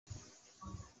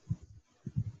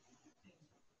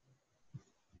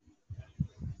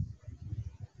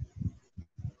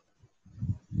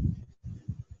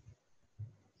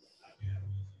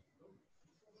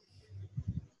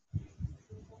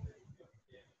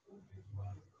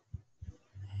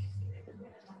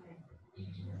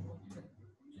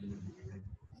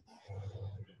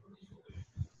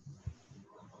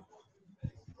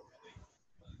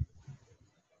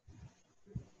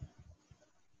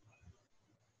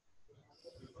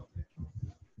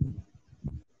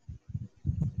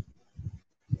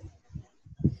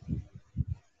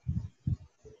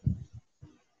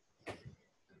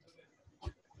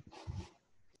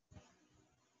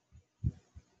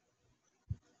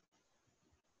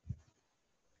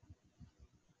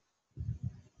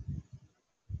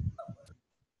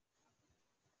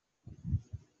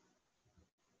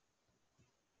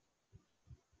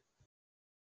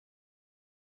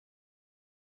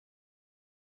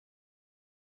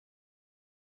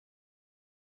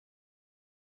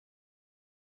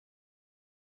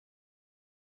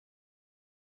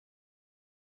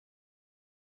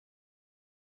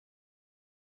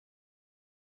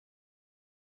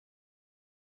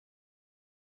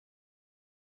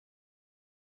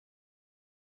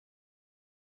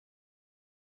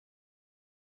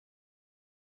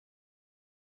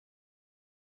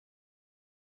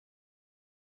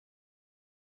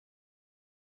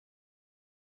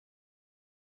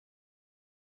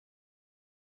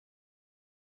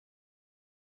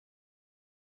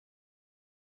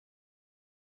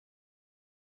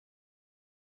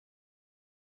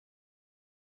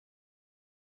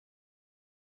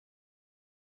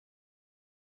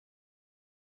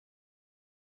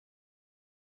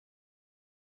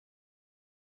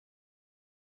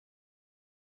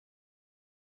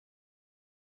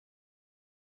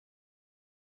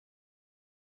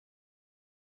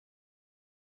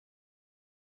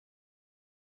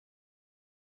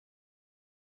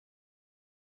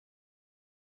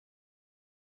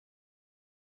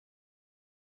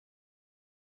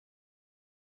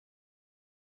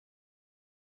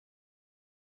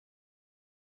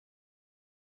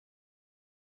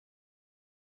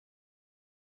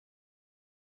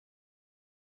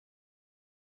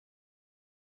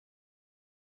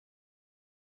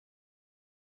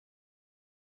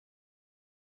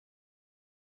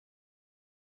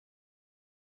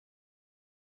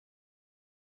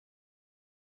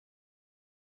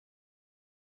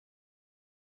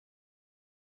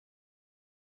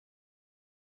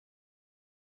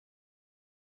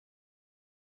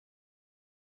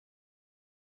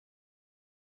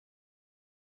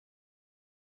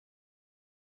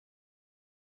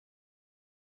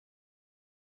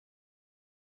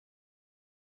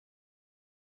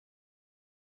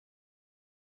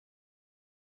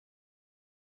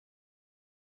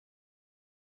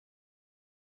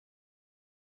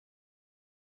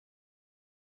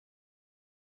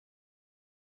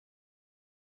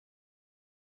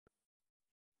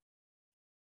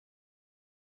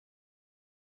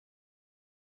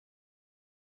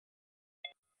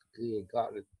You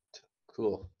got it.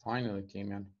 Cool. Finally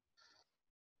came in.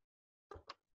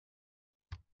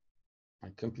 My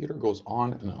computer goes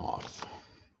on and off.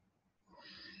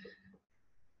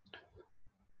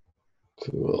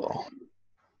 Cool.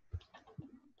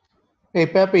 Hey,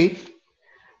 Pepe.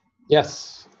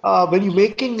 Yes. When you're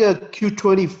making a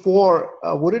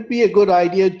Q24, would it be a good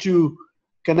idea to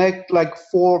connect like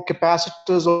 4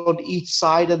 capacitors on each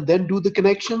side and then do the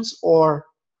connections, or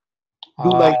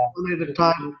do like one at a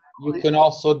time? You can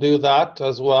also do that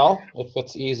as well if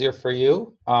it's easier for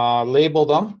you. Label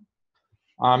them.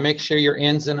 Make sure your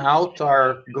ins and out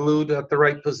are glued at the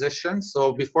right position.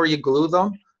 So before you glue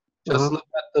them, just look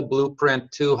at the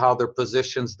blueprint too, how they're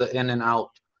positions, the in and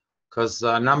out. Because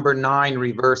number 9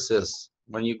 reverses.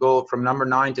 When you go from number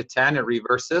 9 to 10, it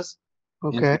reverses.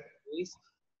 Okay.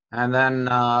 And then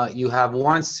you have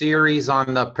one series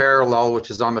on the parallel,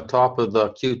 which is on the top of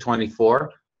the Q24.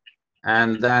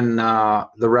 And then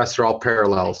the rest are all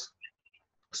parallels.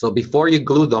 So before you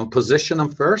glue them, position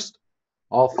them first,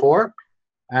 all 4.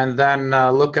 And then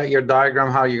look at your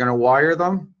diagram, how you're going to wire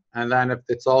them. And then if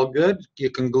it's all good, you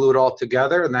can glue it all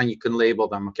together, and then you can label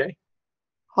them, okay?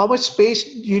 How much space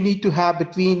do you need to have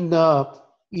between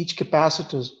each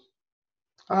capacitors?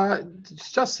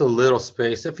 It's just a little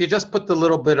space. If you just put the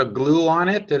little bit of glue on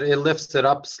it, it lifts it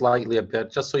up slightly a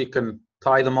bit, just so you can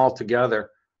tie them all together,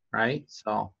 right?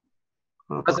 So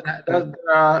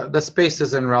the space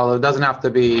isn't relevant. It doesn't have to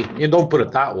be, you don't put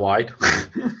it that wide.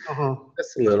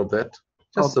 Just a little bit.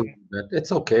 Just a little bit.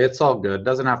 It's okay. It's all good.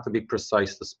 Doesn't have to be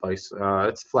precise, the spice.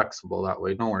 It's flexible that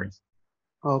way. No worries.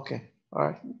 Okay. All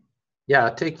right. Yeah,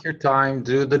 take your time,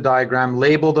 do the diagram,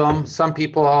 label them. Some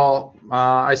people,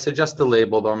 I suggest to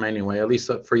label them anyway, at least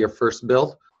for your first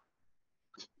build.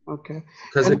 Okay.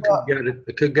 Because it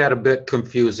could get a bit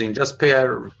confusing. Just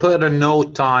put a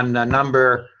note on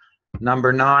number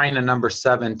 9 and number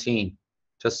 17,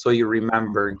 just so you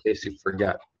remember in case you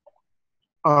forget.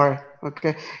 All right.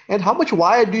 Okay. And how much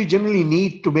wire do you generally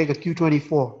need to make a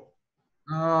Q24?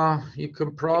 You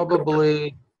can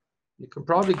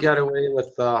probably get away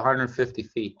with 150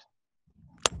 feet.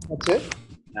 That's it?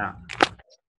 Yeah.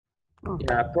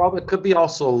 Yeah, probably could be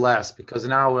also less, because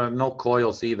now no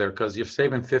coils either, because you're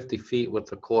saving 50 feet with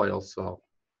the coil. So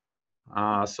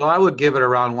so I would give it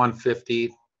around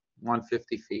 150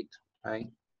 feet, right?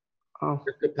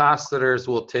 Your capacitors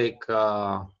will take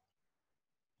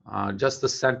just the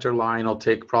center line will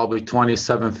take probably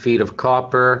 27 feet of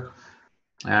copper,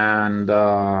 and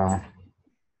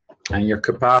your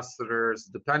capacitors,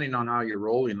 depending on how you're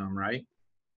rolling them, right?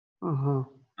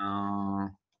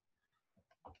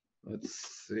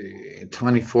 Let's see,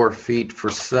 24 feet for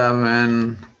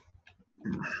 7.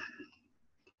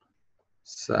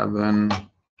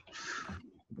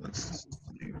 Let's see.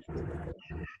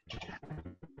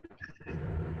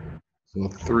 So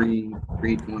 3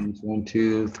 times 1,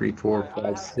 2, 3, 4,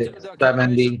 5, 6,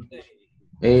 70,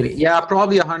 80. Yeah,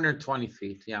 probably 120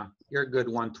 feet. Yeah, you're good.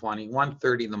 120,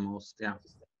 130 the most. Yeah,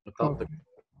 without the.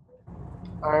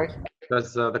 All right.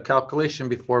 Because the calculation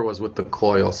before was with the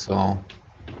coil, so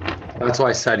that's why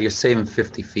I said you're saving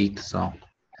 50 feet. So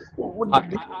I've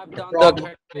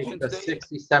done the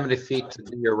 60, 70 feet to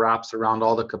do your wraps around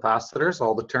all the capacitors,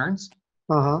 all the turns.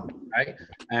 Right,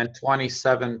 and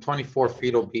 24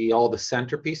 feet will be all the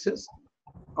centerpieces.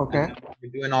 Okay. And if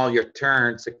you're doing all your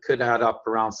turns, it could add up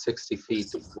around 60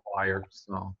 feet of wire.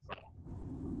 So.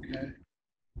 Okay.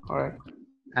 All right.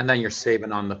 And then you're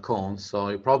saving on the cone, so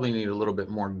you probably need a little bit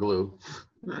more glue.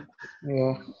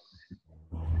 Yeah.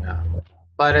 Yeah,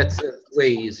 but it's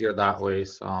way easier that way.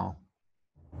 So,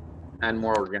 and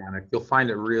more organic. You'll find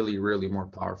it really, really more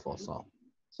powerful. So.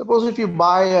 Suppose if you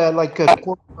buy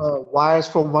wires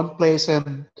from one place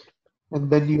and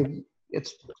then you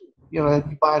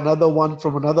buy another one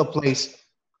from another place,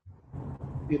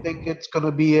 do you think it's going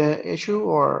to be an issue,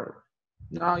 or?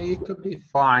 No, you could be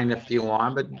fine if you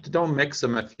want, but don't mix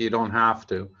them if you don't have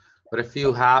to. But if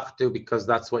you have to, because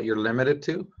that's what you're limited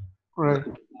to, right?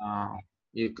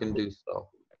 You can do so.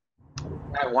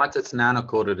 And once it's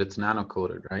nano-coated, it's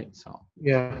nano-coated, right? So.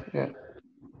 Yeah, yeah.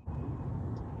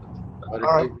 But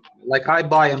if like I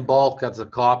buy in bulk as a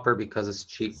copper because it's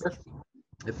cheaper.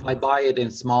 If I buy it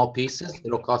in small pieces,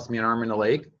 it'll cost me an arm and a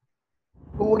leg.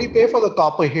 Well, what do you pay for the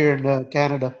copper here in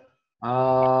Canada?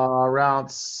 Around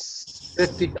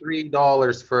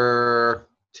 $53 for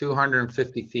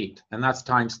 250 feet, and that's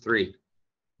times 3.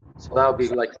 So that would be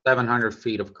like 700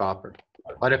 feet of copper.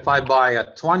 But if I buy a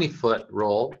 20-foot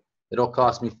roll, it'll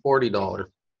cost me $40.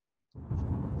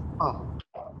 Oh.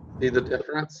 See the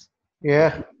difference?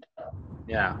 Yeah.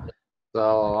 Yeah.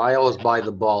 So I always buy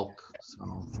the bulk. So.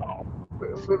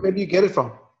 Where do you get it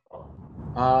from?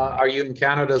 Are you in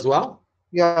Canada as well?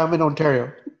 Yeah, I'm in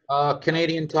Ontario.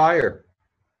 Canadian Tire.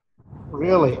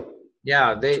 Really?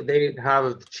 Yeah, they have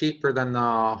it cheaper than the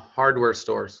hardware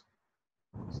stores.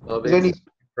 So Is there any, they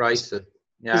price it.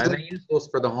 Yeah, is and there, they use those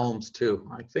for the homes too.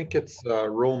 I think it's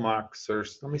Romax or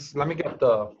let me get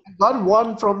the. I got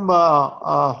one from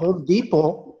Home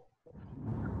Depot,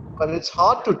 but it's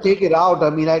hard to take it out. I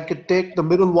mean, I could take the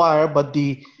middle wire, but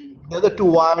the other two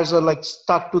wires are like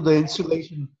stuck to the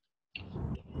insulation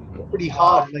pretty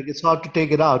hard. Like it's hard to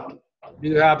take it out. Do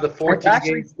you have the It's 14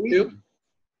 actually gauge easy. too?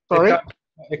 It, Sorry? co-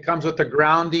 it comes with a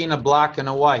grounding, a black and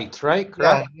a white, right? Yeah,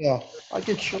 Correct? yeah. I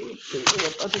can show it to you.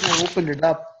 I think I opened it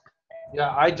up.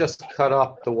 Yeah, I just cut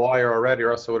up the wire already,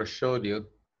 or else I would have showed you.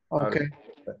 Okay.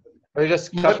 I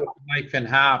just cut the knife in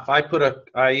half.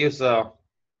 I use a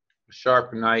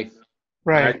sharp knife.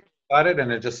 Right. I cut it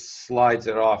and it just slides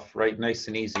it off right nice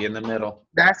and easy in the middle.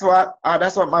 That's what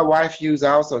my wife used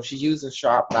also. She used a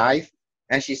sharp knife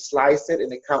and she sliced it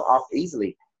and it come off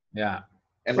easily. Yeah.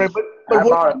 And Right, I but what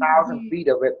bought do 1,000 you- feet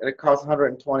of it and it cost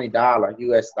 $120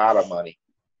 US dollar money.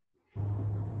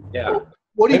 Yeah.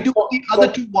 what do you do with the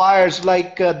other two wires?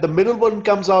 Like the middle one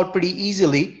comes out pretty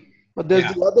easily, but there's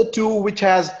Yeah. the other two which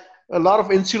has a lot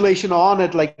of insulation on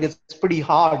it. Like it's pretty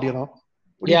hard, you know.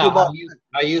 What do you Yeah, do about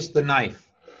I use the knife.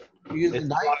 you use the It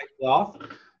knife? slides off.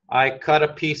 I cut a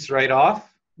piece right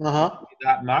off, Uh-huh.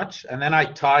 that much, and then I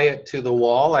tie it to the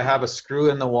wall. I have a screw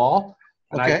in the wall,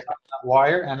 and I Okay. cut that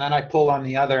wire, and then I pull on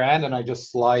the other end, and I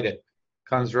just slide it.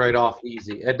 Comes right off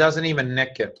easy. It doesn't even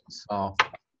nick it. So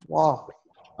Wow.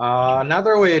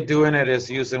 another way of doing it is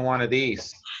using one of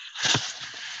these.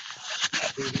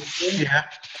 Yeah.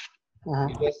 Uh-huh.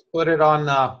 You just put it on.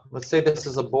 Let's say this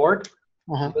is a board.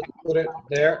 Uh-huh. Just put it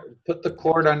there. Put the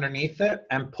cord underneath it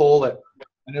and pull it,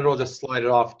 and it'll just slide it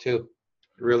off too.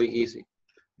 Really easy.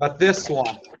 But this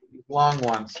one, these long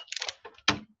ones,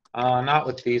 not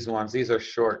with these ones. These are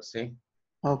short. See?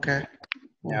 Okay.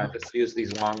 Yeah, just use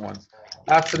these long ones.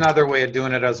 That's another way of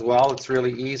doing it as well. It's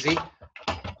really easy.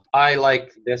 I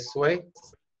like this way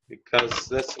because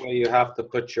this way you have to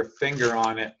put your finger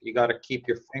on it. You got to keep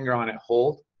your finger on it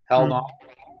held on.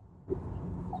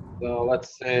 So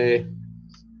let's say,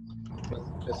 let's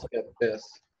just get this.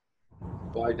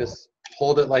 So I just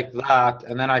hold it like that,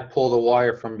 and then I pull the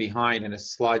wire from behind, and it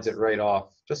slides it right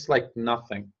off, just like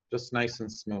nothing, just nice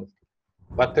and smooth.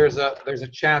 But there's a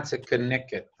chance it could nick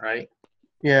it, right?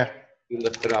 Yeah. You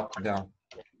lift it up or down.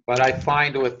 But I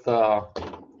find with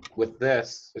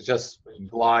this, it just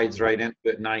glides right into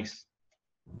it nice.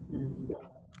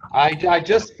 I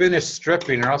just finished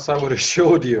stripping, or else I would have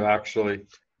showed you actually.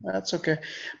 That's okay.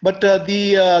 But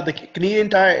the Canadian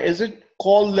Tire, is it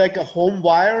called like a home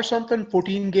wire or something?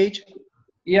 14 gauge?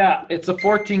 Yeah, it's a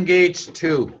 14 gauge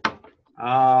too.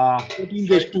 14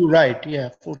 gauge too, right? Yeah,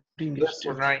 14 gauge This too.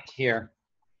 one right here.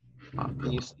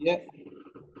 Can you see it?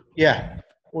 Yeah,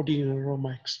 14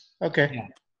 Romax. Okay. Yeah.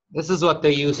 This is what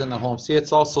they use in the home. See,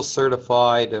 it's also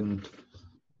certified, and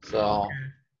so.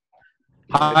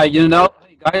 Hi, you know,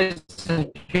 guys,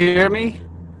 hear me?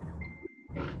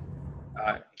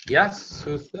 Yes,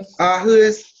 who's this?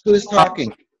 Who is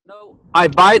talking? No, I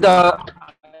buy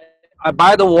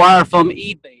the wire from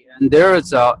eBay, and there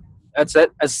is it's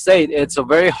I said it's a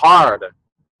very hard.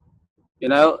 You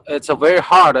know, it's a very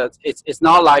hard. It's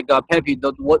not like a peppy.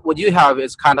 What you have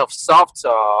is kind of soft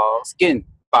skin,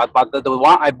 but the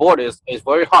one I bought is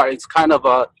very hard. It's kind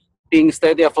of being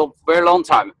stayed there for a very long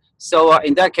time. So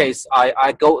in that case,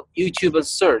 I go YouTube and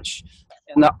search,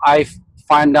 and I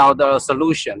find out the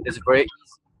solution. It's very easy.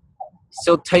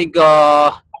 So take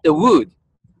the wood,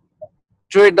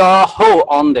 drill the hole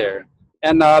on there,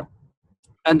 and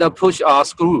push a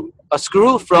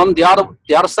screw from the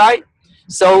other side,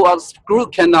 so a screw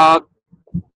can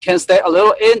stay a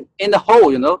little in the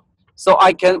hole, you know. So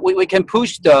we can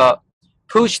push the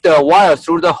wire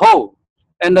through the hole,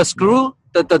 and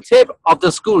the tip of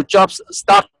the screw drops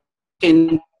stuck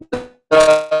in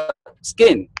the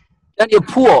skin. Then you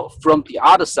pull from the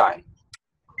other side.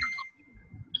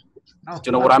 Oh, Do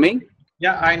you know what I mean?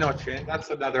 Yeah, I know, Chin.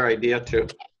 That's another idea too.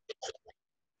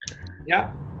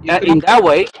 Yeah. You And can in that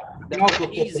way, also put that's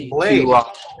the easy blade to.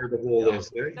 where the hole is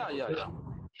there. Yeah.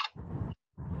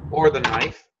 Or the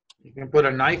knife. You can put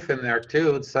a knife in there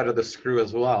too instead of the screw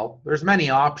as well. There's many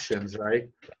options, right?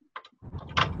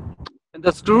 And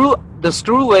the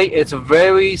screw way is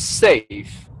very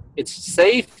safe. It's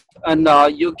safe, and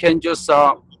you can just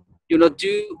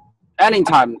do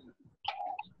anytime.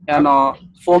 And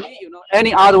for me,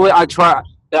 any other way I try,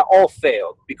 they all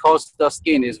fail because the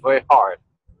skin is very hard,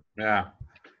 Yeah.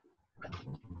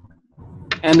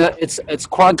 and it's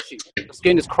crunchy. The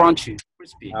skin is crunchy,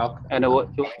 crispy, Okay. and it will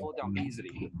fall down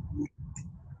easily.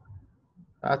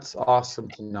 That's awesome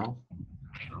to know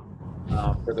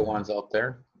for the ones out there.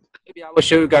 Maybe I will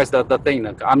show you guys the thing.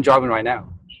 I'm driving right now.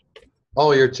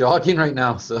 Oh, you're jogging right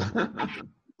now, so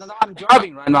No, I'm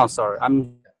driving right now. Sorry, I'm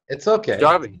it's okay.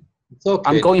 driving. It's okay.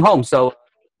 I'm going home, so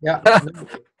Yeah.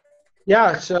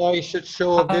 Yeah, so you should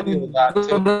show a video of that I'm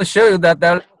too. going to show you that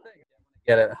thing.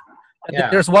 Get it. And Yeah.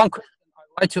 there's one question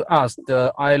I'd like to ask.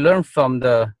 I learned from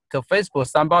the Facebook.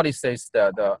 Somebody says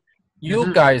that you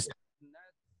guys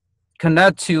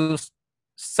connect to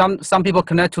some people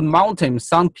connect to mountain,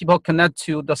 some people connect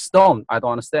to the stone. I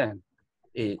don't understand.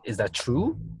 Is that true?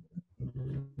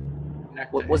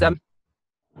 What was that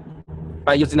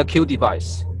by using the Q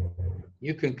device?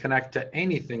 You can connect to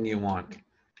anything you want.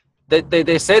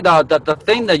 They say that the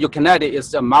thing that you connect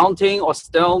is a mountain or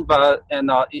stone, but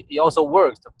it also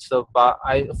works. So, but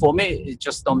for me it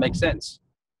just don't make sense.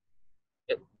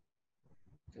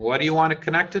 What do you want to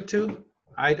connect it to?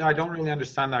 I don't really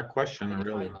understand that question,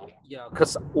 really. Yeah,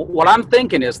 because what I'm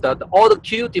thinking is that all the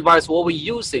Q device what we're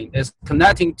using is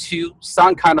connecting to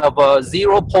some kind of a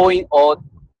 0 point or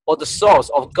the source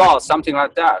of God, something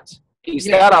like that,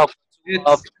 instead of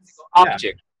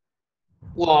object.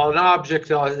 Well, an object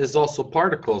is also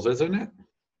particles, isn't it?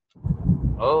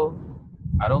 Oh,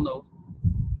 I don't know.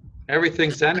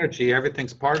 Everything's energy.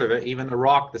 Everything's part of it. Even the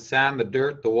rock, the sand, the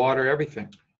dirt, the water, everything.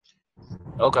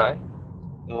 Okay.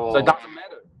 So it doesn't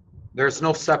matter. There's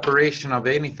no separation of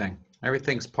anything.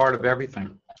 Everything's part of everything.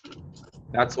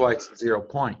 That's why it's 0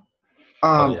 point.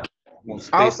 Yeah.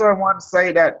 Also, I want to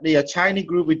say that the Chinese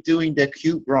group is doing the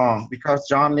cube wrong because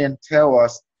John Lin tell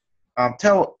us,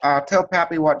 tell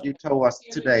Pappy what you told us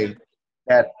today,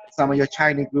 that some of your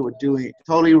Chinese group are doing it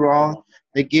totally wrong.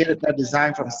 They get the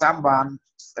design from someone,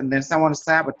 and then someone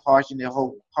sabotaging the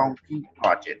whole cube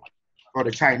project for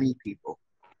the Chinese people.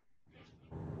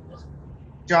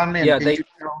 John Lin, can you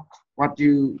tell what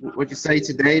you say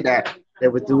today that they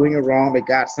were doing it wrong? They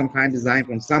got some kind of design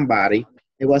from somebody.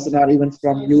 It was not even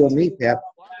from you or me, Pep.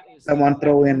 Someone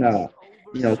throwing a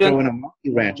monkey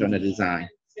wrench on the design.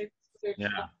 Yeah.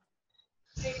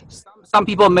 Some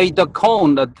people made the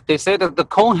cone. They say that the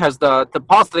cone has the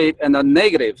positive and the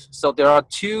negative. So there are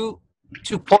two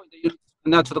points that you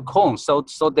connect to the cone. So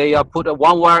they put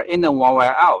one wire in and one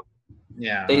wire out.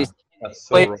 Yeah. That's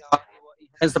so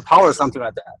has the power or something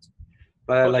like that.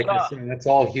 But like I said, that's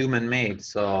all human made,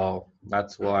 so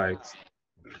that's why it's...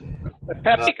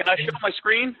 Pepsi, can I share my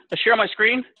screen? Share my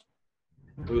screen?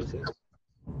 Who's this?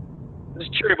 This is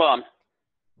Cherry Bomb.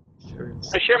 Sure.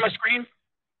 Can I share my screen?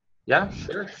 Yeah,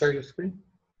 sure. Share your screen.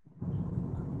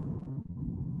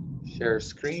 Share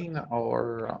screen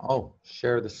or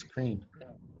share the screen.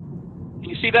 Can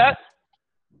you see that?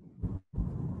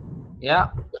 Yeah.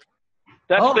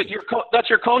 That's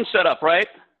your cone setup, right?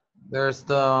 There's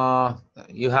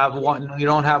you have one. You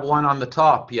don't have one on the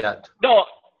top yet. No,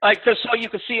 just so you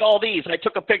can see all these. I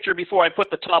took a picture before I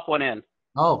put the top one in.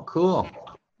 Oh, cool.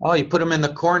 Oh, you put them in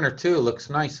the corner too. Looks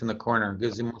nice in the corner.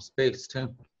 Gives you more space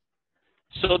too.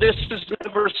 So this is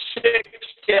number 6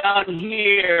 down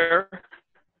here.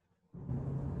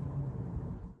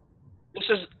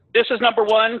 This is number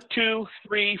 1, 2,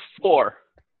 3, 4.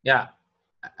 Yeah,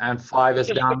 and 5 is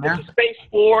down there. This is phase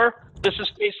 4. This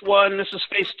is phase 1. This is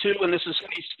phase 2, and this is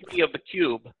phase 3 of the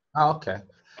cube. Oh, okay.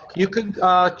 You could,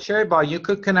 Cherry Bar, you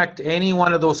could connect any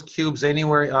one of those cubes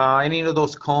anywhere, any of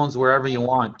those cones wherever you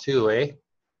want too, eh?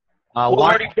 I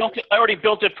already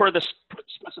built it for the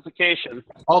specification.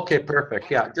 Okay,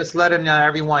 perfect. Yeah, just letting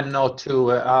everyone know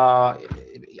too.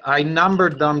 I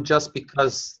numbered them just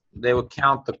because they would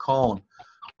count the cone.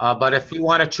 But if you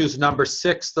want to choose number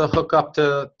 6 to hook up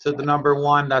to the number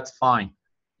 1, that's fine.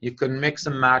 You can mix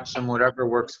and match them, whatever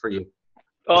works for you.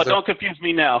 Oh, don't confuse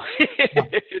me now.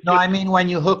 No, I mean when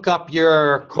you hook up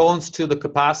your cones to the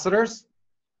capacitors.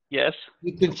 Yes.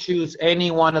 You can choose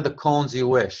any one of the cones you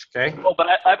wish, okay? Oh, but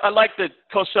I like the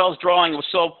Cosell's drawing. It was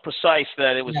so precise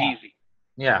that it was easy.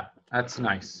 Yeah, that's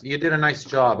nice. You did a nice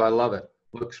job. I love it.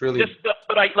 Looks really...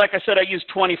 But like I said, I used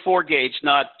 24 gauge,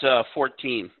 not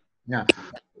 14. Yeah.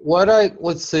 What I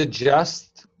would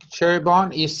suggest, Cherry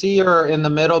Bond, you see you're in the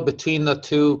middle between the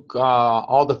two,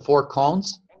 all the 4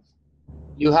 cones?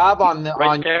 You have on the...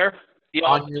 Right there? The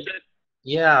on your,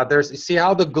 yeah, you see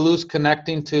how the glue's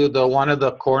connecting to one of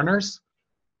the corners?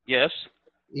 Yes.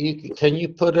 Can you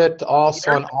put it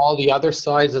also on all the other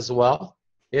sides as well?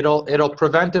 It'll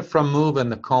prevent it from moving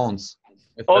the cones.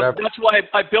 That's why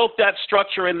I built that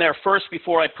structure in there first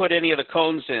before I put any of the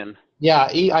cones in. Yeah,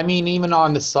 I mean even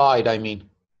on the side,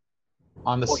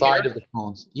 on the side of the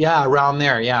cones. Yeah, around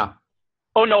there, yeah.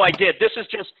 Oh, no, I did. This is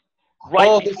just right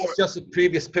Oh, before. this is just a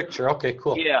previous picture. Okay,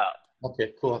 cool. Yeah.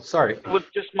 Okay, cool. Sorry. It was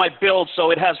just my build.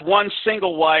 So it has one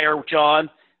single wire, John,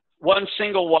 one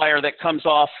single wire that comes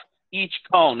off each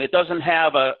cone. It doesn't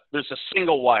have there's a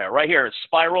single wire right here. It's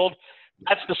spiraled.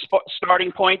 That's the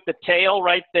starting point, the tail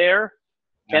right there.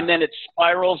 Yeah. And then it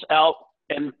spirals out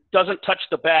and doesn't touch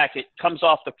the back. It comes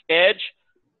off the edge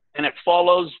and it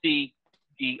follows the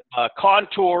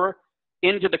contour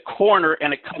into the corner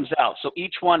and it comes out. So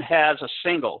each one has a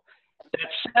single. That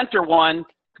center one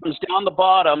comes down the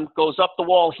bottom, goes up the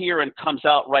wall here, and comes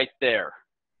out right there.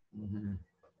 Mm-hmm.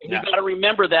 Yeah. You got to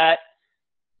remember that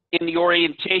in the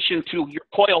orientation to your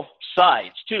coil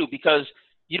sides too, because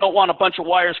you don't want a bunch of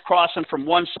wires crossing from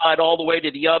one side all the way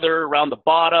to the other around the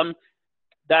bottom.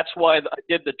 That's why I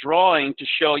did the drawing to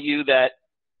show you that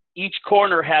each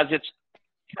corner has its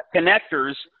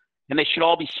connectors and they should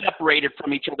all be separated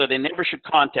from each other. They never should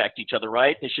contact each other,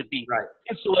 right? They should be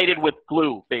insulated with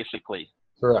glue, basically.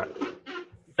 Correct.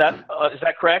 Is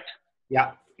that correct?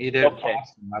 Yeah, you did. Okay.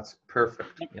 Awesome. That's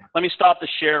perfect. Yeah. Let me stop the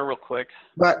share real quick.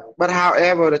 But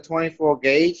however, the 24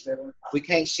 gauge, we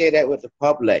can't share that with the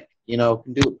public. You know,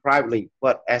 can do it privately.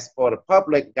 But as for the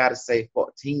public, got to say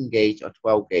 14 gauge or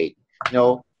 12 gauge. You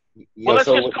know. Well, let's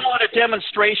just call it a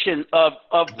demonstration of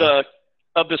the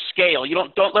scale.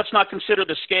 Let's not consider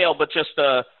the scale, but just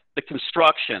the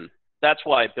construction. That's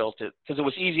why I built it, because it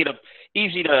was easy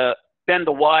to bend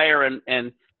the wire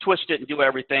and twist it and do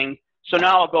everything. So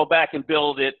now I'll go back and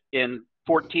build it in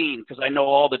 14 because I know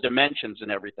all the dimensions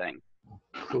and everything.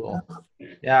 Cool.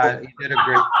 Yeah, you did a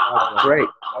great job. Great.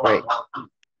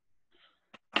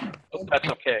 Hope that's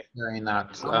okay. Very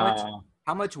nuts.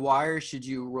 How much wire should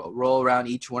you roll around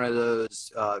each one of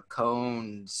those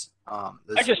cones? I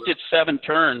just did 7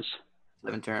 turns.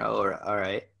 7 turns. Oh, all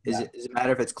right. Does it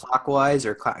matter if it's clockwise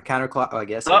or counterclockwise? Oh, I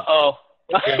guess. Uh-oh.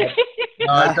 No,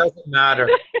 it doesn't matter.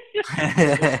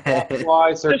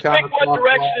 Clockwise or Just pick one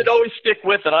direction and always stick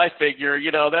with it, I figure.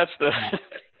 You know, that's the...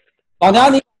 老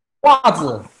娘，你袜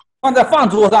子放在饭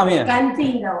桌上面。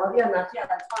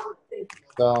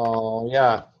 So,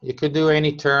 yeah, you could do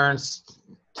any turns,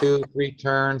 2, 3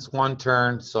 turns, 1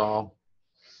 turn, so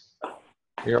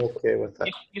you're okay with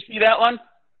that. You see that one?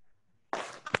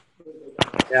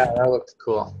 Yeah, that looks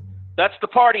cool. That's the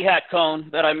party hat cone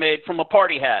that I made from a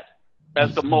party hat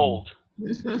as the mold.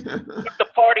 Took the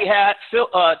party hat,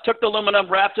 took the aluminum,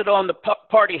 wrapped it on the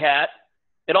party hat.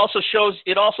 It also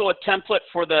a template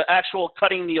for the actual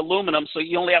cutting the aluminum, so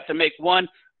you only have to make one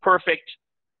perfect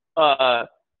coat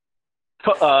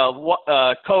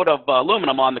of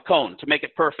aluminum on the cone to make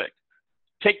it perfect.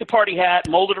 Take the party hat,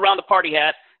 mold it around the party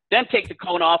hat, then take the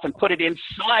cone off and put it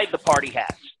inside the party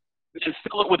hat. And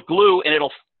fill it with glue, and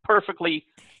it'll perfectly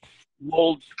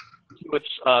mold to its.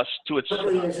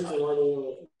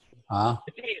啊？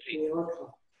 It's easy.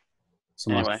 什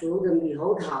么？ Anyway.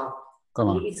 干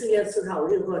嘛？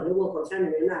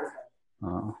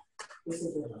啊。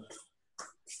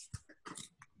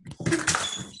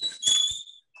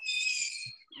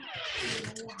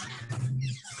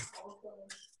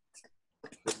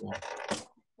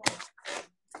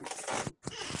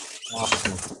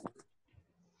Awesome.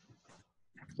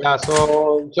 Yeah,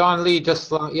 so John Lee,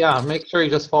 just make sure you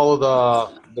just follow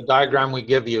the diagram we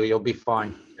give you. You'll be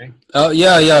fine. Okay? Oh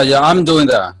yeah. I'm doing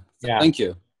that. Yeah. Thank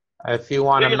you. If you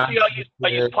want to, You can see I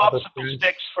use popsicle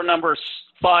sticks for number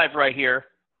 5 right here.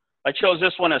 I chose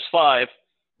this one as 5.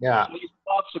 Yeah. I used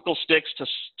popsicle sticks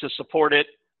to support it,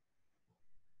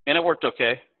 and it worked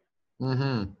okay.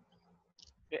 Mm-hmm.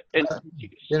 And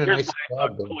Did a here's nice my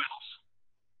job, though. coils.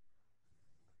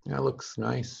 Yeah, it looks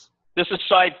nice. This is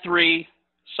side 3,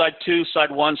 side 2,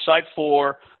 side 1, side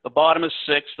 4. The bottom is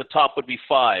 6. The top would be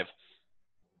 5.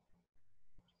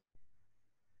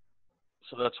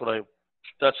 So that's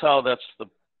the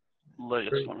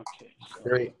latest Great. one. Okay. So.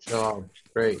 Great job.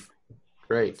 Great.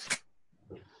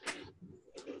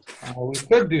 We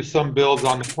could do some builds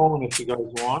on the cone if you guys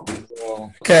want.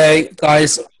 So. Okay,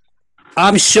 guys,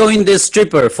 I'm showing this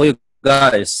stripper for you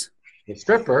guys. The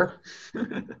stripper.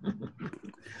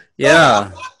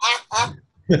 Yeah.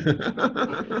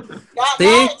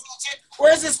 See?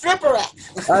 Where's the stripper at?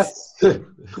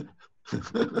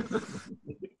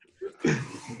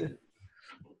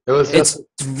 It's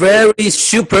very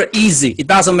super easy. It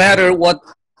doesn't matter what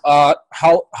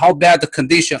how bad the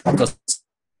condition of the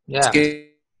skin.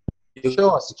 Show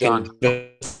us, John.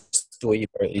 Just do it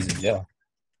very easy. Yeah.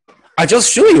 I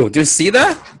just show you. Do you see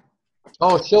that?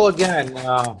 Oh, show again.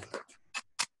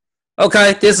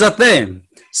 Okay, this is the thing.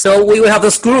 So we will have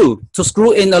the screw to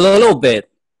screw in a little bit.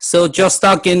 So just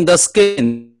stuck in the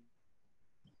skin.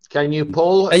 Can you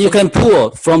pull? And you can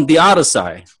pull from the other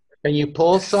side. Can you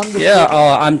pull some? Yeah,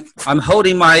 I'm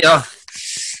holding my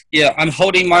yeah, I'm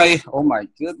holding my, oh my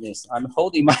goodness, I'm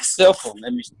holding my cell phone.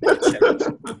 Let me check.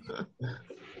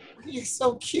 You're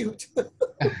so cute.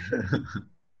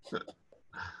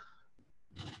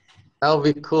 That'll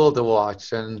be cool to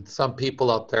watch, and some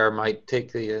people out there might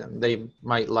they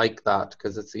might like that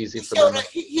because it's easy for them.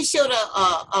 He showed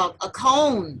a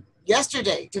cone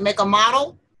yesterday to make a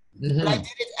model. Mhm. And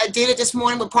I did it this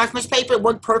morning with parchment paper. It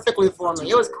worked perfectly for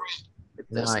me. It was great.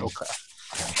 Nice. Okay.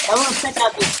 I want to check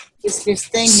out this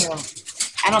thing here.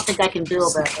 I don't think I can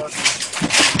build that though.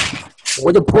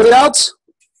 When you pull it out,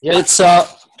 Yeah. it's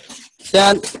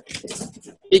then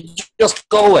it just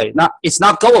go away. It's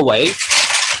not go away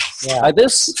like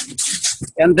this,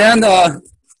 and then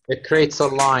It creates a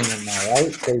line in there,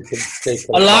 right? So you can take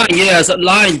a line. Yes, a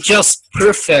line just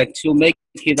perfect to make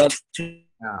it up.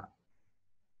 Yeah.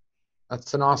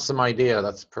 That's an awesome idea.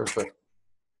 That's perfect.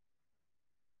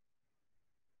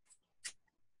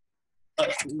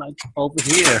 Like over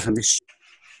here. Let me see.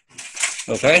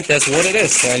 Okay, that's what it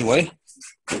is anyway.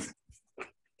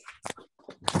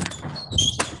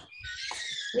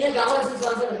 你也赶快去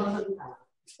装这个装设地毯。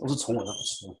我是从我那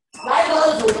吃。来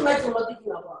个煮，这边煮了地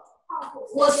毯好不好？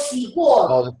我洗过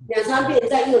2-3遍，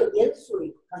再用盐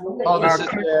水，很浓的 Oh, 盐 this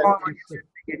水。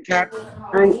 Get chat.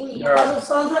 你它是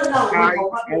双层让Hi, 无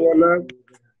花 Ella.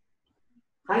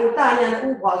 含有大量的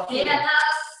乌花素。别让它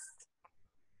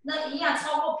那营养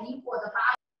超过苹果的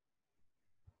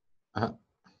8。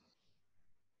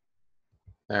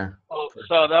 There. Oh,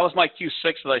 so that was my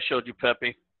Q6 that I showed you,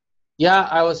 Pepe. Yeah,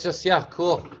 I was just, yeah,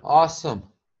 cool. Awesome.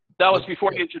 That was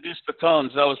before you introduced the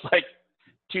cones. That was like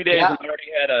 2 days and I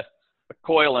already had a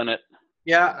coil in it.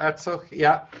 Yeah, that's okay.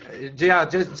 Yeah. Yeah,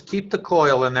 just keep the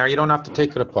coil in there. You don't have to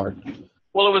take it apart.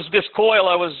 Well, it was this coil.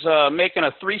 I was making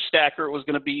a 3-stacker. It was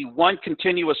going to be one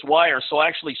continuous wire. So I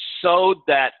actually sewed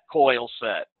that coil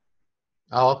set.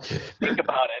 Oh, okay. Think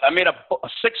about it. I made a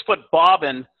 6-foot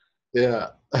bobbin. Yeah.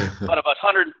 About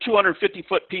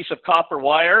 250-foot piece of copper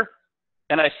wire,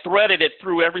 and I threaded it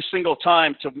through every single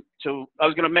time to I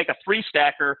was going to make a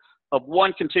 3-stacker of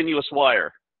one continuous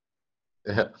wire.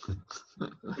 Yeah.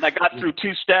 And I got through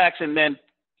 2 stacks, and then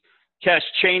Kesh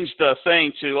changed the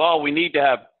thing to, oh, we need to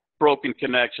have broken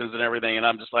connections and everything, and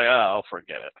I'm just like, oh, I'll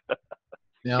forget it.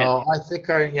 No, I think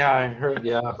I heard,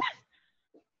 yeah.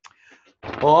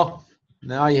 Well,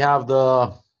 now you have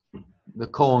the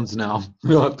cones now.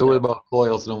 You don't have to worry about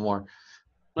coils no more.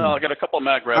 Well, I got a couple of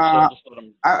mag wraps, so I'll just let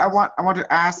them. I want to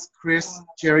ask Chris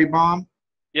Cherrybomb.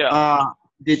 Yeah.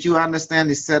 Did you understand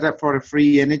the setup for the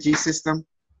free energy system?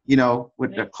 You know,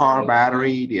 with the car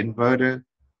battery, the inverter,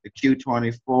 the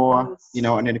Q24, you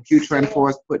know, and then the Q24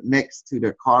 is put next to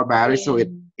the car battery, so it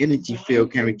energy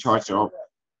field can recharge your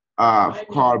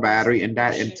car battery, and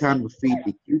that in turn will feed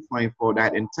the Q24.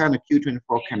 That in turn, the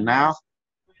Q24 can now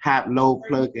have load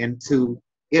plug into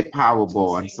it power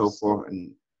board and so forth.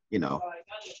 And you know,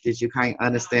 did you kind of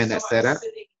understand that setup?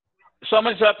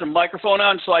 Somebody's got their microphone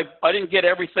on, so I didn't get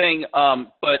everything,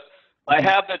 but I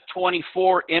have the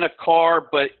 24 in a car,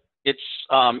 but it's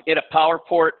in a power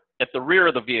port at the rear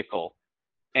of the vehicle.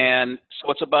 And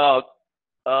so it's about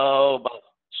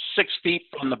 6 feet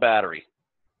from the battery.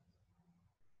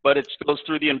 But it goes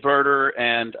through the inverter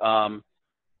and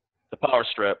the power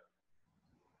strip.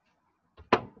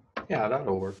 Yeah,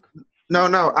 that'll work.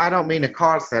 No, I don't mean the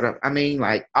car setup. I mean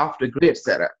like off the grid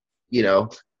setup, you know,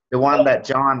 the one that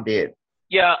John did.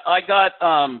 Yeah, I got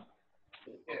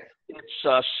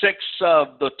it's 6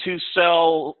 of the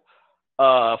 2-cell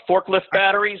forklift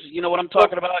batteries. You know what I'm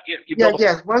talking about? You build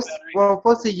Well,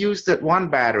 first he used it 1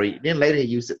 battery, then later he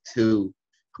used it 2.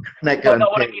 No,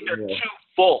 what I mean, they're 2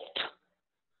 volt.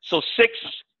 So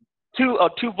a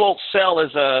 2-volt cell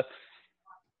is a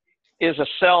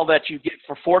cell that you get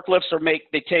for forklifts, or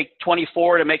they take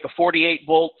 24 to make a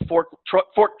 48-volt fork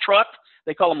truck.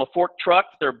 They call them a fork truck.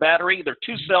 They're battery. They're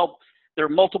 2-cell. They're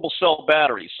multiple cell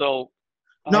batteries. So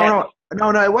no,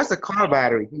 it was a car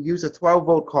battery. He used a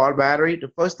 12-volt car battery.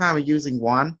 The first time he using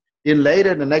 1. Then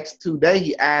later, the next 2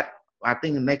 days, the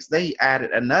next day he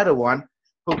added another one,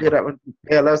 hook it up into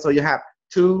parallel. So you have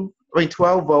 12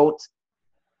 volts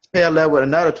parallel with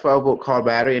another 12-volt car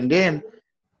battery, and then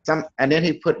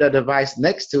he put the device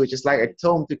next to it, just like I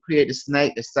told him to create a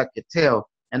snake to suck your tail.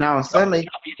 And now suddenly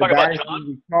the battery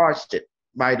recharged it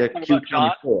by the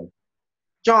Q24.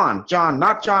 John,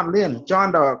 not John Lynn,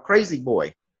 John the crazy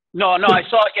boy. No, I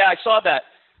saw that.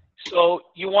 So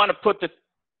you want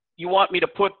me to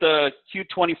put the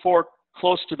Q24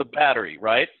 close to the battery,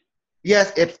 right?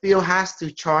 Yes, it still has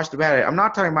to charge the battery. I'm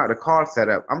not talking about the car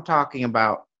setup. I'm talking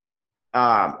about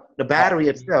the battery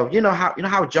itself. You know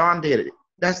how John did it.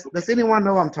 Does anyone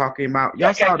know what I'm talking about?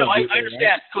 Y'all saw the no, video, I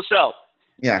understand. right? Cosell,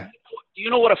 Yeah. do you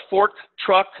know what a fork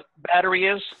truck battery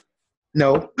is?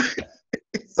 No.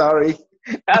 Sorry.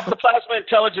 Ask the plasma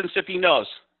intelligence if he knows.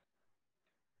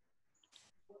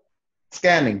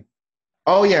 Scanning.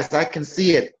 Oh yes, I can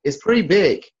see it. It's pretty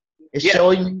big. It's Yes.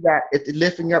 showing me that it's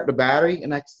lifting up the battery,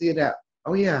 and I can see that.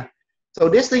 Oh yeah. So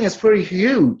this thing is pretty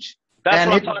huge. That's and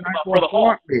what I'm it's talking designed about for the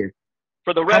home, forklift.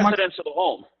 for the How much- residents of the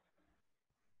home.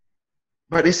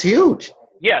 But it's huge.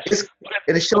 Yes. It's,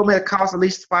 and it showed me it costs at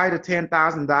least $5,000 to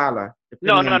 $10,000.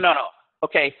 No.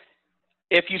 Okay.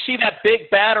 If you see that big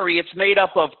battery, it's made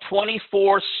up of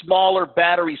 24 smaller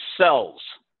battery cells.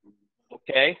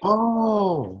 Okay.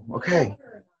 Oh, okay.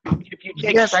 If you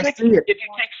take Yes, I six, see it. if you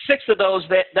take 6 of those,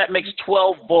 that makes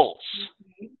 12 volts.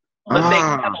 But they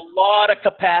have a lot of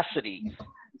capacity.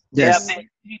 They Yes. have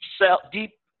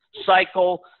deep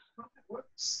cycle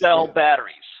cell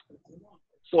batteries.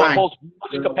 So Fine. it holds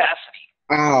much capacity.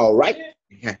 All right.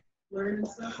 Okay.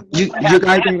 You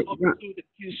guys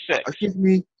excuse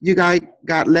me, you guys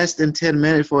got less than 10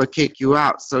 minutes before I kick you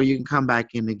out, so you can come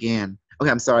back in again. Okay,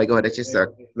 I'm sorry, go ahead. That's just let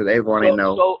everyone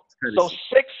know. So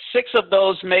six of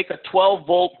those make a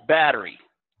 12-volt battery.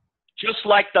 Just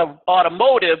like the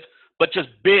automotive, but just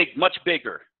big, much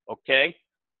bigger, okay?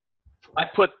 I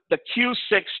put the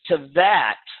Q6 to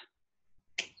that.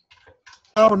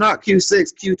 Oh, not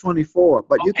Q6, Q24,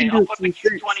 but you can do I'll put the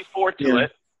Q6. Q24 to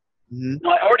it. Mm-hmm. No,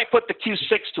 I already put the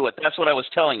Q6 to it. That's what I was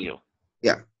telling you.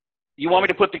 Yeah. You want me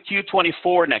to put the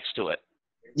Q24 next to it?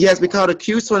 Yes, because the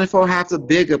Q24 has a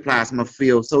bigger plasma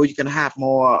field, so you can have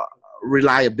more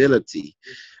reliability.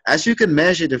 As you can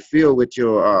measure the field with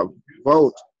your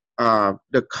volt,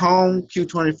 the cone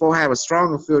Q24 have a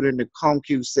stronger field than the cone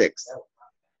Q6.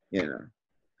 You know,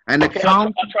 and the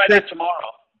cone I'll try that tomorrow.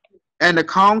 And the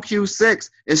cone Q6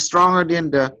 is stronger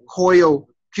than the coil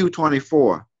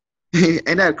Q24.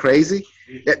 Ain't that crazy?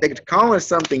 The cone is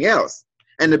something else.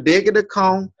 And the bigger the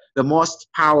cone, the more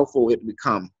powerful it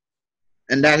becomes.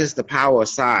 And that is the power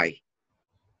side.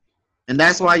 And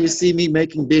that's why you see me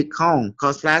making big cone,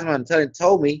 because plasma intelligence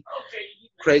told me,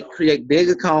 create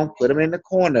bigger cone, put them in the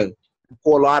corner,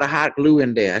 pour a lot of hot glue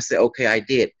in there. I said, okay, I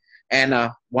did. And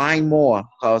wind more,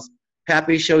 because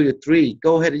Pappy show you 3.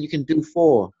 Go ahead and you can do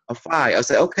 4 or 5. I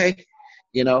said, okay,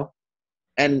 you know.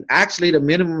 And actually the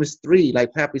minimum is 3,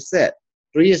 like Pappy said.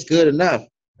 3 is good enough.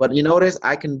 But you notice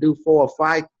I can do 4 or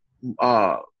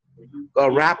 5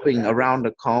 wrapping around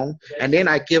the cone. And then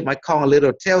I give my cone a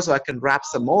little tail so I can wrap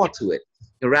some more to it.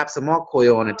 You wrap some more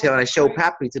coil on the tail. And I showed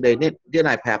Pappy today, didn't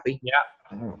I, Pappy? Yeah.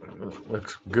 Oh,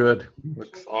 looks good.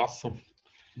 Looks awesome.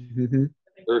 Mm-hmm.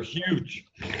 They're huge.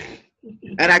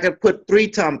 And I could put 3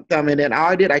 thumb in it.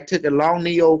 All I did, I took a long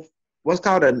needle, what's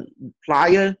called a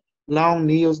plier, long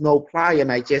needles, no plier,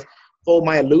 and I just fold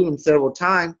my aluminum several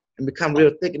times and become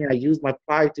real thick. And then I use my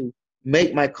plier to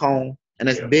make my cone. And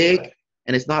it's big,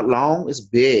 and it's not long, it's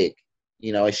big.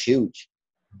 You know, it's huge.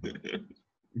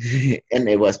 And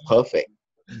it was perfect.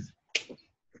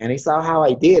 And he saw how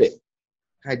I did it.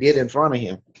 I did it in front of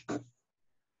him.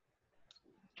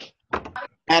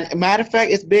 And matter of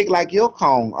fact, it's big like your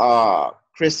cone,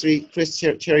 Chris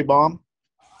Cherry Bomb.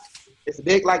 It's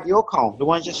big like your cone, the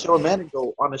one just showed a minute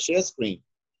ago on the share screen.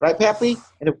 Right, Pappy?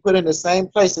 And it put in the same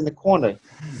place in the corner.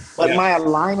 But Yeah. my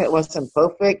alignment wasn't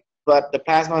perfect, but the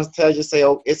plasma tells you, say,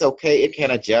 oh, it's okay, it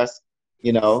can adjust,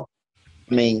 you know.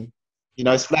 I mean, you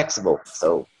know, it's flexible.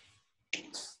 So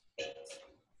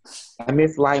I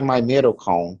misaligned my middle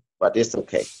cone, but it's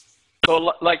okay.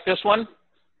 So like this one?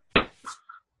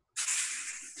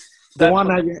 The one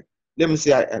let me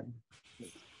see.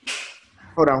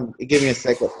 Hold on, give me a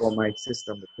second for my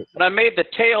system to pick. And I made the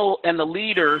tail and the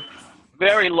leader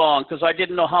very long because I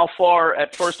didn't know how far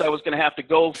at first I was going to have to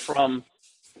go from,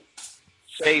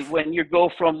 say, when you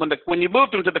moved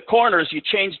them to the corners, you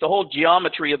changed the whole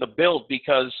geometry of the build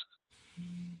because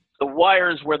the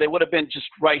wires where they would have been just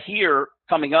right here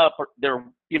coming up,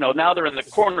 now they're in the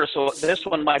corner. So this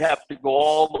one might have to go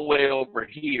all the way over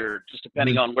here, just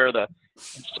depending on where so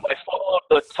I followed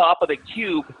the top of the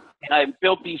cube and I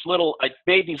made these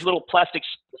little plastic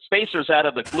spacers out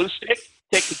of the glue stick,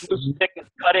 take the glue stick and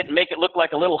cut it and make it look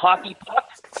like a little hockey puck.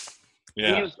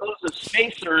 Yeah. Use those as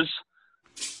spacers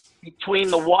between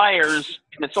the wires,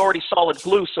 and it's already solid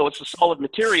glue, so it's a solid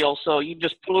material. So you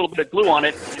just put a little bit of glue on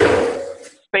it,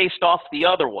 spaced off the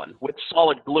other one with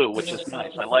solid glue, which is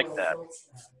nice. I like that.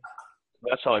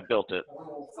 That's how I built it.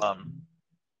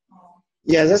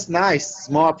 Yeah, that's nice.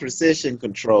 Small precision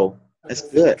control. That's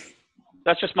good.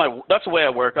 That's the way I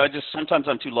work. Sometimes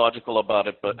I'm too logical about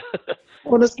it, but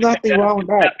Well, there's nothing wrong with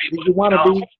that. Did you want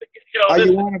to be?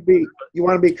 you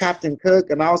want to be Captain Cook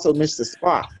and also Mr.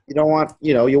 Spock. You don't want,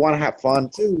 you want to have fun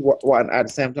too, while at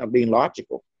the same time being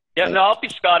logical. Yeah, no, I'll be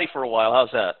Scotty for a while.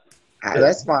 How's that?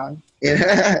 That's fine.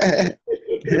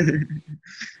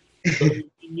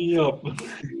 Me up.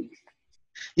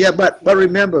 Yeah, but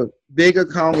remember, bigger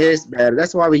cone is better.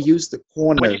 That's why we use the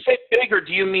corner. When you say bigger,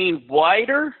 do you mean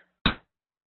wider?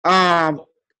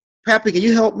 Pappy, can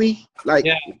you help me?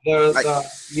 Yeah,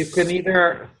 you can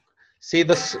either see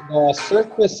the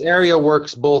surface area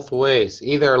works both ways,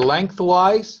 either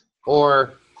lengthwise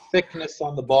or thickness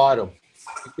on the bottom.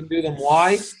 You can do them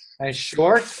wide and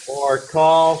short or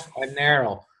tall and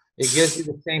narrow. It gives you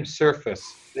the same surface.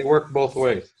 They work both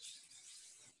ways.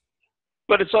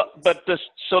 But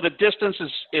so the distance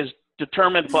is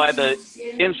determined by the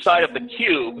inside of the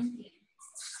cube,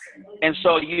 and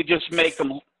so you just make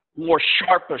them more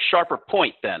sharper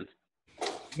point then.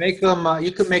 Make them.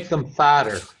 You can make them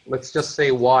fatter. Let's just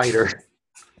say wider.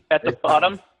 At the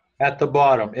bottom. At the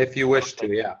bottom, if you wish to,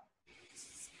 yeah.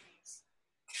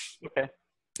 Okay.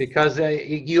 Because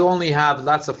you only have,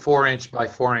 that's a 4-inch by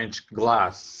 4-inch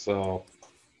glass, so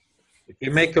if you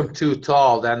make them too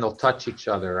tall, then they'll touch each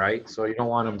other, right? So you don't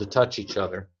want them to touch each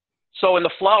other. So in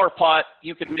the flower pot,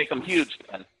 you could make them huge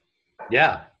then.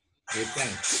 Yeah, you can.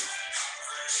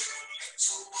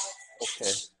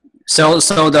 Okay. So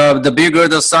the bigger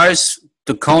the size,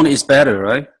 the cone is better,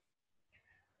 right?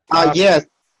 Yes,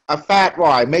 a fat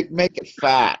wire. Make it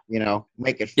fat.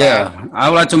 Make it fat. Yeah, I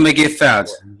would like to make it fat.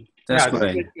 That's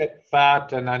great. Make it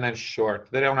fat and then it's short.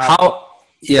 They don't have. How?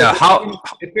 Yeah.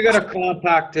 If you're gonna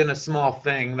compact in a small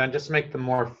thing, then just make them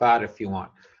more fat if you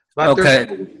want. But Okay.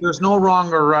 there's no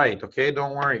wrong or right. Okay,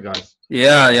 don't worry, guys.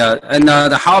 Yeah. And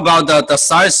how about the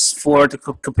size for the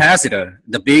capacitor?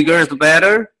 The bigger, the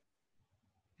better.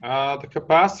 The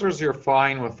capacitors, you're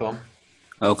fine with them.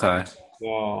 Okay.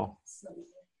 So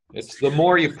it's the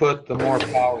more you put, the more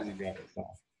power you get. So.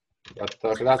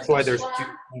 But that's why there's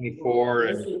 224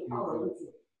 and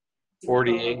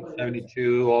 48,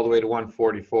 72, all the way to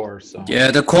 144. So Yeah,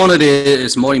 the quantity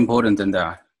is more important than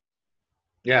that.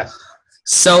 yes.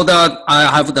 So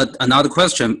I have another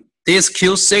question. This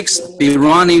Q6 be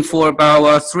running for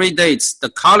about 3 days. The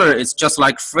color is just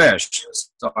like fresh.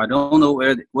 So I don't know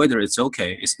whether it's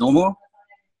okay. It's normal?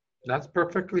 That's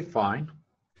perfectly fine.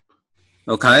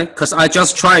 Okay, because I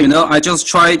just tried,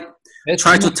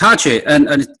 try to touch it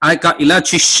and I got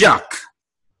electric shock.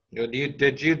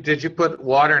 Did you put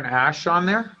water and ash on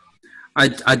there? I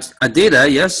did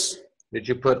that, yes. Did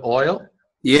you put oil?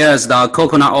 Yes, the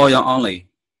coconut oil only.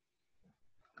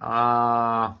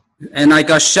 And I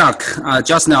got shock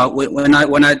just now when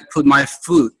I put my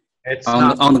foot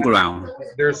on the ground.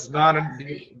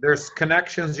 There's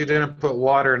connections you didn't put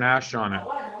water and ash on it.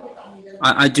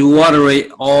 I do water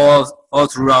it all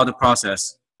throughout the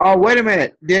process. Oh, wait a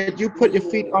minute. Did you put your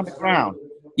feet on the ground?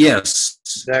 Yes.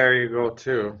 There you go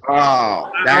too.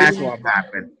 Oh, that's what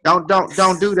happened. Don't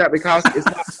do that because it's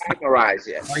not categorized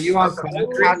yet. Are you on concrete?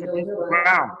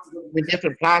 Ground with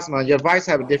different plasma. Your device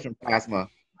have a different plasma.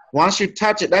 Once you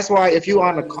touch it, that's why if you're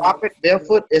on a carpet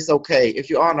barefoot, it's okay. If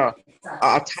you're on a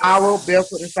towel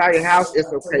barefoot inside your house,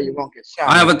 it's okay. You won't get shot.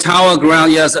 I have a towel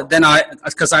ground, yes. Then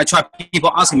because I try,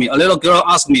 people asking me, a little girl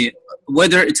asked me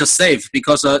whether it's safe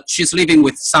because she's living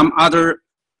with some other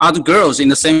girls in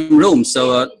the same room.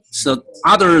 So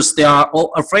others, they are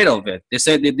all afraid of it. They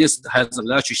say that this has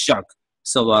electric shock,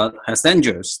 so has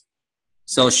dangerous.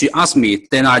 So she asked me,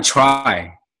 then I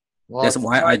try. Well, that's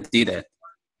why I did it.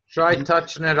 Try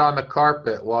touching it on the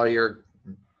carpet while you're.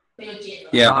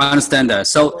 Yeah, I understand that.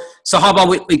 So how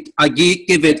about I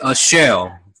give it a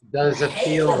shell? Does it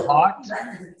feel hot?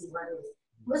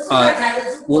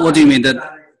 What do you mean?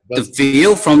 The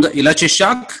feel from the electric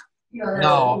shock?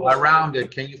 No, around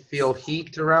it. Can you feel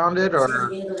heat around it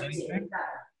or anything?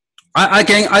 I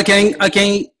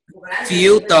can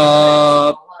feel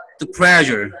the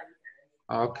pressure.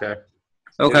 Okay.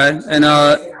 Okay, and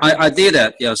I did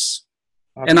that, yes.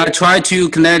 Okay. And I tried to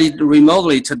connect it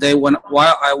remotely today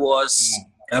while I was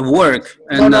at work.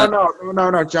 And,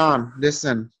 no, John.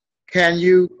 Listen, when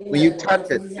you touch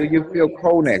it, do you feel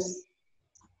coldness?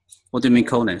 What do you mean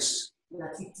coldness?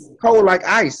 Cold like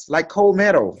ice, like cold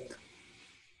metal.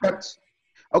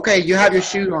 Okay, you have your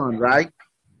shoe on, right?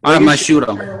 I have my shoe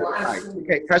on.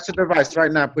 Okay, touch the device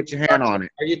right now. Put your hand on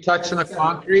it. Are you touching the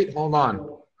concrete? Hold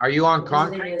on. Are you on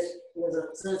concrete?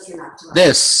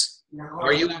 This.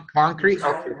 Are you on concrete?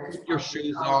 Okay, put your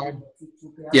shoes on.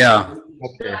 Yeah.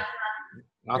 Okay.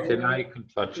 Okay, now you can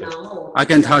touch it. I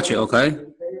can touch it, okay?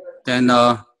 Then,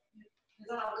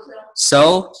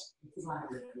 so,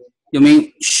 you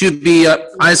mean should be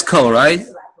ice cold, right?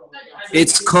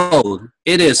 It's cold.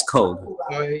 it is cold.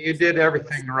 So you did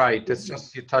everything right. It's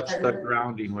just you touched the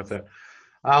grounding with it.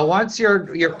 Once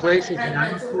your place is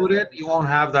included, you won't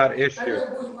have that issue.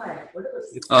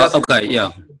 It's just Okay, yeah.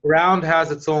 the ground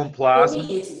has its own plasma.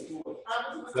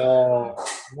 So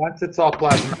once it's all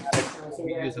plasmatic,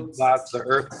 we're using the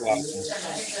earth plasma.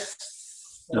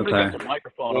 Okay. The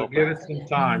microphone So open. give it some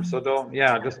time. So don't,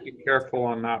 just be careful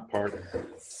on that part.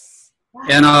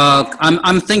 And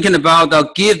I'm thinking about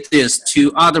give this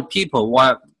to other people.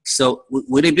 What? So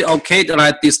would it be okay that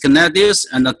I disconnect this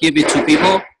and give it to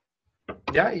people?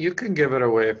 Yeah, you can give it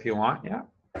away if you want. Yeah.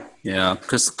 Yeah,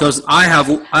 because I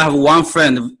have one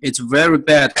friend. It's very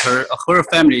bad. Her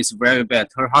family is very bad.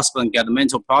 Her husband got a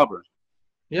mental problem.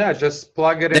 Yeah, just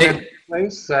plug it in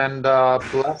place and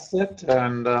bless it,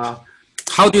 and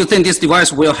how do you think this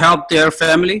device will help their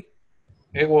family?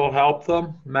 it will help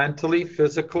them mentally,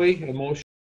 physically, emotionally.